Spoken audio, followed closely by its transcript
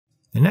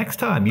The next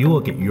time you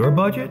look at your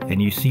budget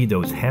and you see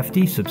those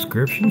hefty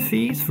subscription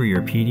fees for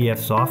your PDF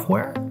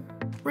software,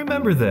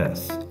 remember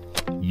this: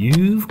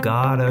 you've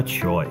got a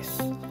choice.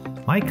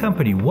 My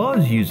company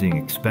was using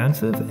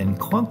expensive and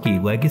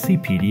clunky legacy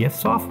PDF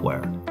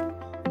software.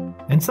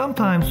 And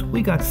sometimes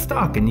we got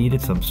stuck and needed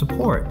some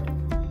support.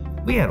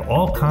 We had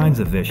all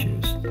kinds of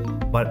issues,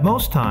 but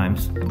most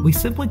times we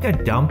simply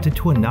got dumped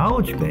into a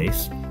knowledge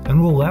base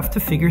and were left to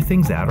figure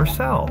things out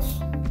ourselves.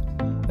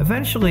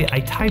 Eventually,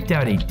 I typed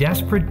out a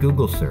desperate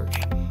Google search,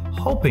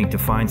 hoping to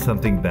find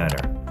something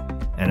better.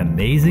 And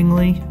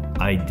amazingly,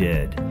 I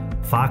did.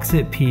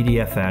 Foxit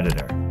PDF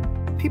Editor.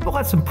 People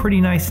had some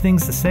pretty nice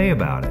things to say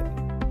about it.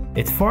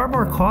 It's far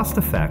more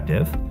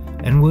cost-effective,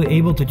 and we're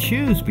able to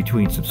choose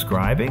between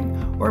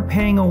subscribing or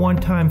paying a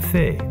one-time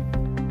fee.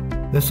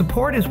 The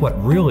support is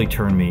what really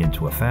turned me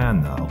into a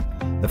fan, though.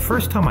 The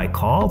first time I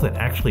called and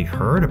actually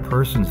heard a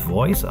person's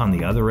voice on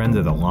the other end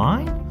of the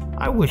line,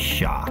 I was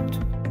shocked.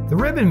 The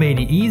ribbon made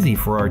it easy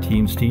for our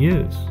teams to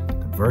use.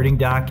 Converting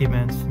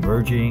documents,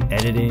 merging,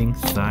 editing,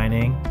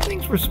 signing,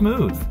 things were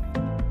smooth.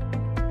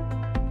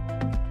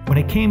 When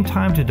it came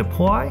time to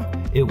deploy,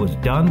 it was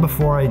done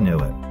before I knew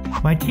it.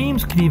 My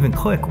teams could even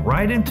click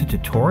right into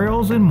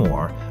tutorials and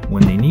more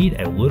when they need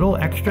a little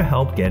extra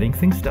help getting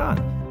things done.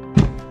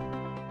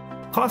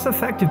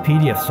 Cost-effective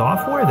PDF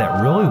software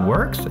that really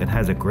works and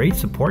has a great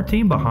support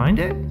team behind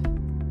it?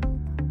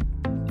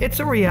 It's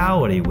a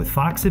reality with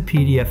Foxit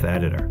PDF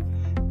Editor.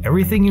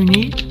 Everything you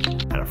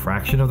need at a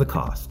fraction of the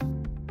cost.